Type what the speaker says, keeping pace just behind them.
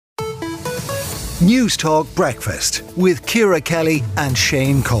News Talk Breakfast with Ciara Kelly and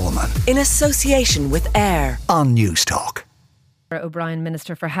Shane Coleman. In association with AIR On News Talk. Darragh O'Brien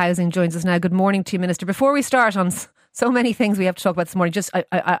Minister for Housing joins us now. Good morning to you, Minister. Before we start on so many things we have to talk about this morning,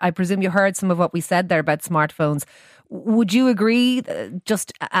 I presume you heard some of what we said there about smartphones. Would you agree,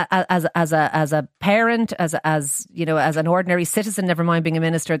 just as a parent, as an ordinary citizen, never mind being a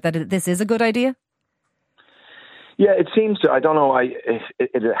minister, that this is a good idea? Yeah, it seems to. I don't know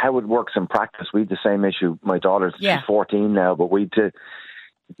how it works in practice. We have the same issue. My daughter's she's 14 now, but we to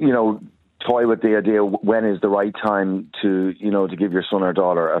toy with the idea when is the right time to give your son or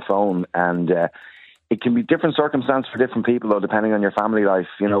daughter a phone, and it can be different circumstances for different people, though, depending on your family life.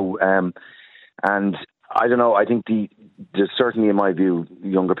 And I don't know. I think certainly, in my view,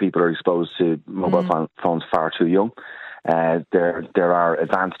 younger people are exposed to mobile phones far too young. There are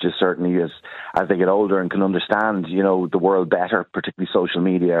advantages certainly as they get older and can understand the world better, particularly social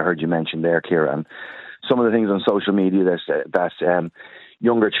media. I heard you mention there, Ciara, and some of the things on social media that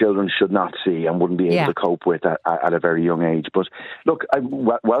younger children should not see and wouldn't be able to cope with at a very young age. But look, I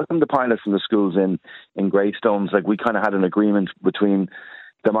welcome the pilot from the schools in Greystones. Like, we kind of had an agreement between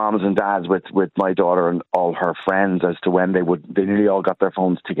the moms and dads with my daughter and all her friends as to when they nearly all got their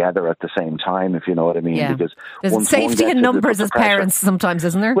phones together at the same time, if you know what I mean. Yeah. Because there's safety in numbers as parents sometimes,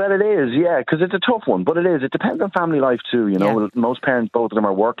 isn't there? Well, it is, yeah, because it's a tough one, but it is. It depends on family life too. Most parents, both of them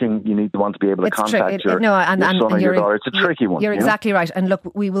are working. You need to want to be able to contact your son or your daughter. It's a tricky one. You're exactly right. And look,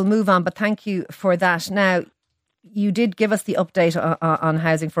 we will move on, but thank you for that. Now, you did give us the update on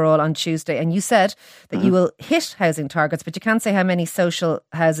Housing for All on Tuesday, and you said that you will hit housing targets, but you can't say how many social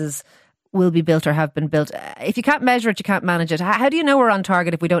houses will be built or have been built. If you can't measure it, you can't manage it. How do you know we're on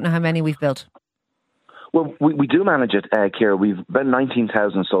target if we don't know how many we've built? Well, we do manage it, Ciara. We've about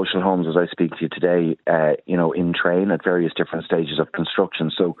 19,000 social homes as I speak to you today, in train at various different stages of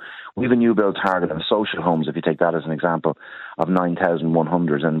construction. So we have a new build target on social homes, if you take that as an example, of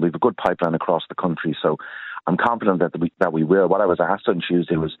 9,100, and we've a good pipeline across the country. So I'm confident that we will. What I was asked on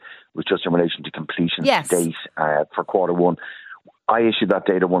Tuesday was just in relation to completion date for quarter one. I issued that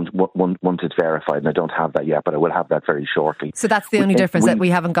data once it's verified, and I don't have that yet, but I will have that very shortly. So that's the only difference, that we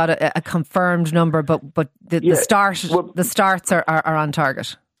haven't got a confirmed number, but the starts are on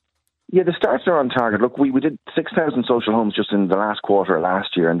target. Yeah, the starts are on target. Look, we did 6,000 social homes just in the last quarter of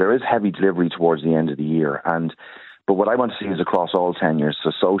last year, and there is heavy delivery towards the end of the year. But what I want to see is across all tenures.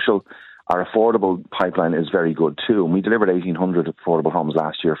 So social, our affordable pipeline is very good too, and we delivered 1,800 affordable homes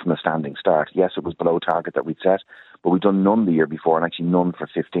last year from a standing start. Yes, it was below target that we'd set, but we've done none the year before, and actually none for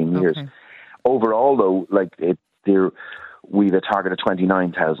 15 years. Overall, though, we've a target of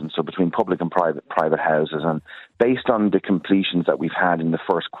 29,000, so between public and private houses, and based on the completions that we've had in the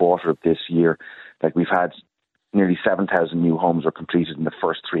first quarter of this year, we've had nearly 7,000 new homes were completed in the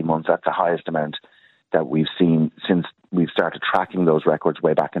first 3 months. That's the highest amount that we've seen since we've started tracking those records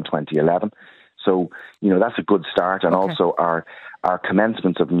way back in 2011. So, that's a good start. And also our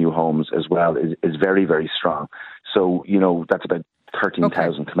commencement of new homes as well is very, very strong. So, that's about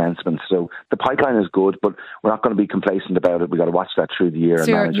 13,000 commencements. So the pipeline is good, but we're not going to be complacent about it. We've got to watch that through the year.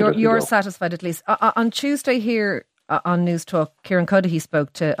 So you're satisfied at least. On Tuesday here on News Talk, Kieran Cuddihy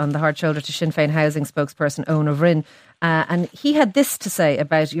spoke on the hard shoulder to Sinn Féin housing spokesperson Owen O'Brien, and he had this to say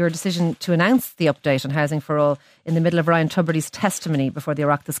about your decision to announce the update on Housing for All in the middle of Ryan Tubridy's testimony before the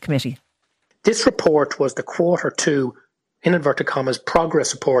Oireachtas Committee. This report was the quarter two, in inverted commas,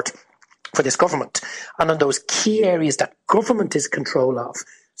 progress report for this government. And on those key areas that government is control of,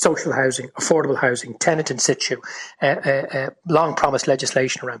 social housing, affordable housing, tenant in situ, long promised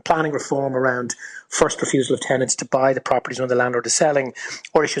legislation around planning reform, around first refusal of tenants to buy the properties when the landlord is selling,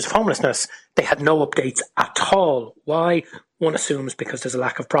 or issues of homelessness, they had no updates at all. Why? One assumes because there's a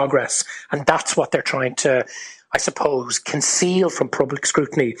lack of progress. And that's what they're trying to, I suppose, conceal from public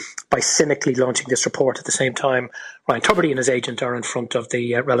scrutiny by cynically launching this report at the same time Ryan Tubridy and his agent are in front of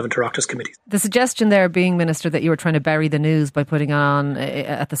the relevant Oireachtas committees. The suggestion there being, Minister, that you were trying to bury the news by putting it on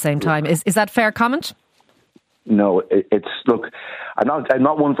at the same time, is that fair comment? No, look, I'm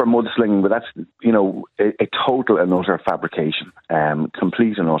not one for mudslinging, but that's, a total and utter fabrication,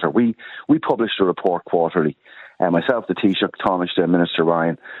 complete and utter. We published a report quarterly, myself, the Taoiseach, Tánaiste, Minister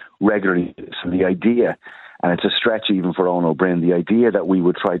Ryan, regularly. So the idea, and it's a stretch even for Owen O'Brien, the idea that we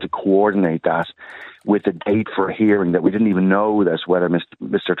would try to coordinate that with a date for a hearing that we didn't even know that whether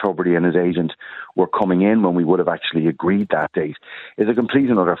Mr. Tubridy and his agent were coming in when we would have actually agreed that date is a complete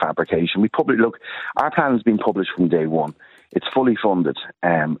and utter fabrication. Look, our plan has been published from day one. It's fully funded,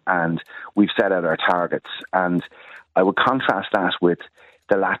 and we've set out our targets. And I would contrast that with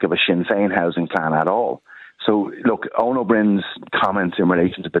the lack of a Sinn Féin housing plan at all. So, look, Owen O'Brien's comments in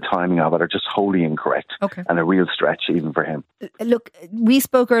relation to the timing of it are just wholly incorrect, and a real stretch even for him. Look, we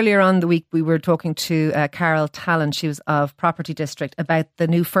spoke earlier on the week, we were talking to Carol Talon, she was of Property District, about the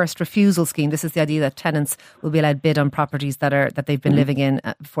new first refusal scheme. This is the idea that tenants will be allowed bid on properties that they've been living in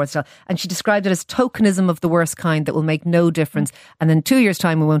before it's done. And she described it as tokenism of the worst kind that will make no difference. And in 2 years'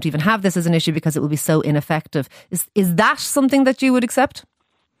 time, we won't even have this as an issue because it will be so ineffective. Is that something that you would accept?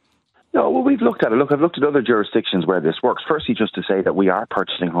 No, well, we've looked at it. Look, I've looked at other jurisdictions where this works. Firstly, just to say that we are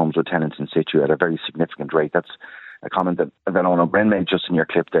purchasing homes with tenants in situ at a very significant rate. That's a comment that Owen O'Brien made just in your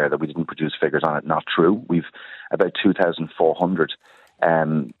clip there, that we didn't produce figures on it. Not true. We've about 2,400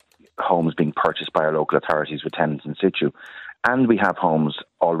 homes being purchased by our local authorities with tenants in situ. And we have homes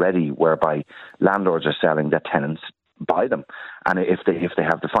already whereby landlords are selling that tenants buy them, and if they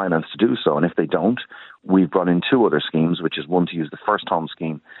have the finance to do so, and if they don't, we've brought in two other schemes, which is one to use the first home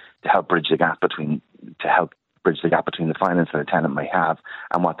scheme to help bridge the gap between the finance that a tenant may have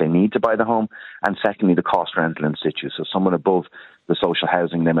and what they need to buy the home, and secondly the cost rental in situ. So someone above the social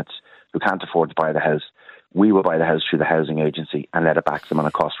housing limits who can't afford to buy the house, we will buy the house through the housing agency and let it back to them on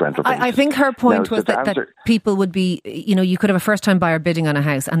a cost rental basis. I think her point was that people would be, you could have a first time buyer bidding on a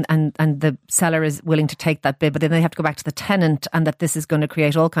house and the seller is willing to take that bid, but then they have to go back to the tenant, and that this is going to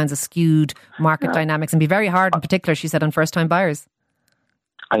create all kinds of skewed market dynamics and be very hard, in particular, she said, on first time buyers.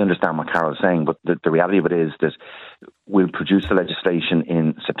 I understand what Carol's saying, but the reality of it is that we'll produce the legislation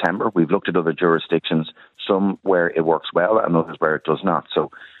in September. We've looked at other jurisdictions, some where it works well and others where it does not. So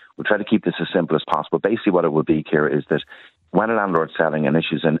we'll try to keep this as simple as possible. Basically what it will be, Ciara, is that when a landlord's selling and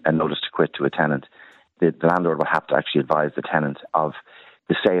issues a notice to quit to a tenant, the landlord will have to actually advise the tenant of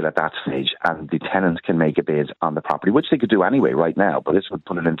the sale at that stage, and the tenant can make a bid on the property, which they could do anyway right now, but this would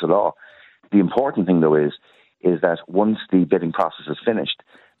put it into law. The important thing, though, is that once the bidding process is finished,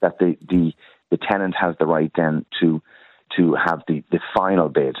 that the tenant has the right then to have the final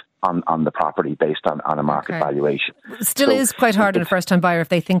bid on the property based on a market valuation. Still is quite hard on a first time buyer if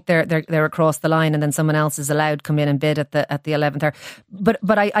they think they're across the line and then someone else is allowed to come in and bid at the 11th hour.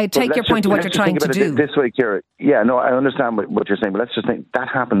 But I take your point of what you're trying to do. This way, Ciara. Yeah, no, I understand what you're saying, but let's just think that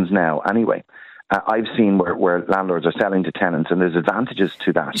happens now anyway. I've seen where landlords are selling to tenants, and there's advantages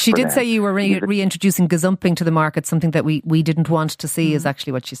to that. She did say you were reintroducing gazumping to the market, something that we didn't want to see, is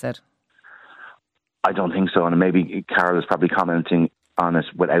actually what she said. I don't think so, and maybe Carol is probably commenting on it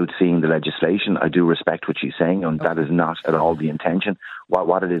without seeing the legislation. I do respect what she's saying, and that is not at all the intention.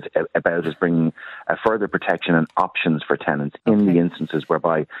 What it is about is bringing a further protection and options for tenants in the instances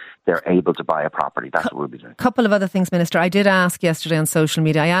whereby they're able to buy a property. That's what we'll be doing. A couple of other things, Minister. I did ask yesterday on social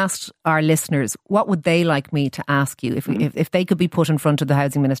media, I asked our listeners, what would they like me to ask you? If they could be put in front of the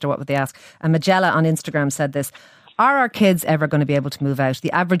Housing Minister, what would they ask? And Magella on Instagram said this: are our kids ever going to be able to move out?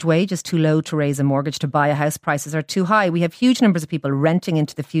 The average wage is too low to raise a mortgage. To buy a house, prices are too high. We have huge numbers of people renting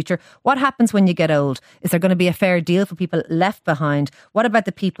into the future. What happens when you get old? Is there going to be a fair deal for people left behind? What about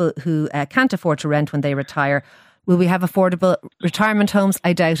the people who can't afford to rent when they retire? Will we have affordable retirement homes?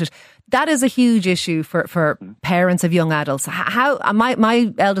 I doubt it. That is a huge issue for parents of young adults.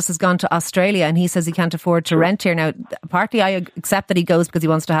 My eldest has gone to Australia and he says he can't afford to rent here. Now, partly I accept that he goes because he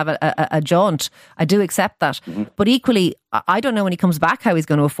wants to have a jaunt. I do accept that. Mm-hmm. But equally, I don't know when he comes back how he's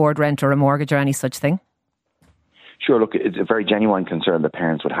going to afford rent or a mortgage or any such thing. Sure, look, it's a very genuine concern that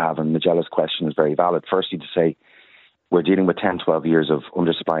parents would have, and Magella's question is very valid. Firstly, to say we're dealing with 10, 12 years of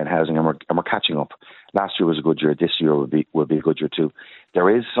undersupply in housing, and we're catching up. Last year was a good year. This year will be a good year too.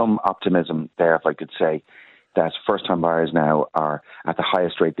 There is some optimism there, if I could say, that first-time buyers now are at the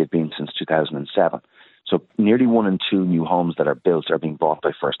highest rate they've been since 2007. So nearly 1 in 2 new homes that are built are being bought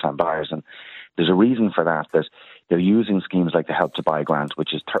by first-time buyers. And there's a reason for that they're using schemes like the Help to Buy grant,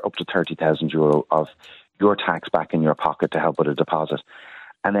 which is up to €30,000 of your tax back in your pocket to help with a deposit.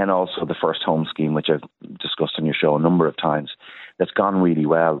 And then also the First Home Scheme, which I've discussed on your show a number of times, that's gone really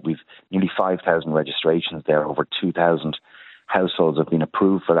well. We've nearly 5,000 registrations there. Over 2,000 households have been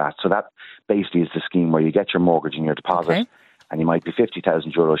approved for that. So that basically is the scheme where you get your mortgage and your deposit, and you might be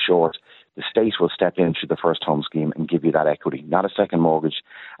 €50,000 short. The state will step in through the First Home Scheme and give you that equity, not a second mortgage.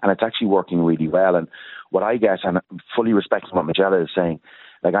 And it's actually working really well. And what I get, and fully respecting what Magella is saying,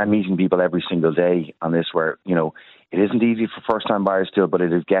 like I'm meeting people every single day on this where, it isn't easy for first-time buyers still, but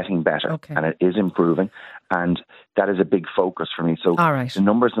it is getting better and it is improving. And that is a big focus for me. So the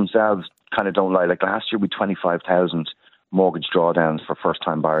numbers themselves kind of don't lie. Like last year, we had 25,000 mortgage drawdowns for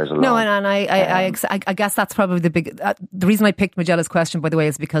first-time buyers alone. No, and I guess that's probably the big... the reason I picked Magella's question, by the way,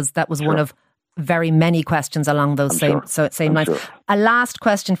 is because that was one of very many questions along those same lines. Sure. A last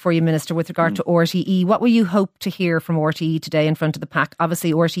question for you, Minister, with regard to RTE. What will you hope to hear from RTE today in front of the PAC?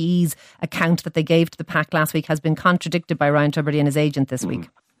 Obviously, RTE's account that they gave to the PAC last week has been contradicted by Ryan Tubridy and his agent this week.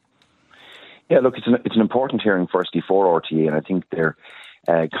 Yeah, look, it's an important hearing firstly for RTE, and I think their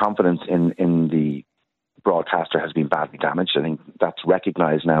confidence in the broadcaster has been badly damaged. I think that's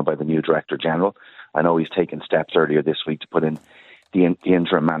recognised now by the new Director General. I know he's taken steps earlier this week to put in the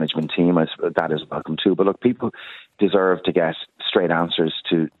interim management team. That is welcome too. But look, people deserve to get straight answers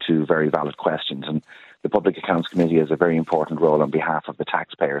to very valid questions, and the Public Accounts Committee has a very important role on behalf of the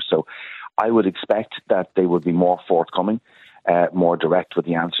taxpayers. So I would expect that they would be more forthcoming, more direct with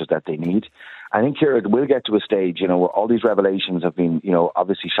the answers that they need. I think here it will get to a stage, where all these revelations have been,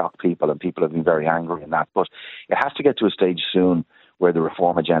 obviously shocked people, and people have been very angry in that. But it has to get to a stage soon where the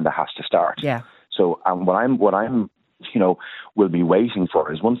reform agenda has to start. Yeah. So what I'm will be waiting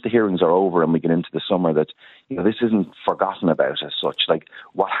for is once the hearings are over and we get into the summer that, this isn't forgotten about as such. Like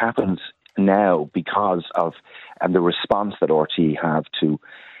what happens now because of, and the response that RTE have to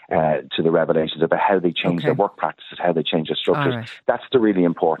the revelations about how they change their work practices, how they change their structures. Right. That's the really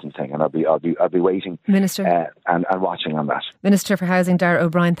important thing, and I'll be waiting, Minister, and watching on that. Minister for Housing, Darragh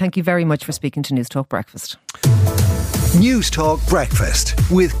O'Brien, thank you very much for speaking to News Talk Breakfast. News Talk Breakfast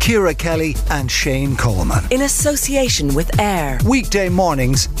with Ciara Kelly and Shane Coleman. In association with AIR. Weekday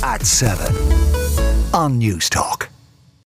mornings at 7 on News Talk.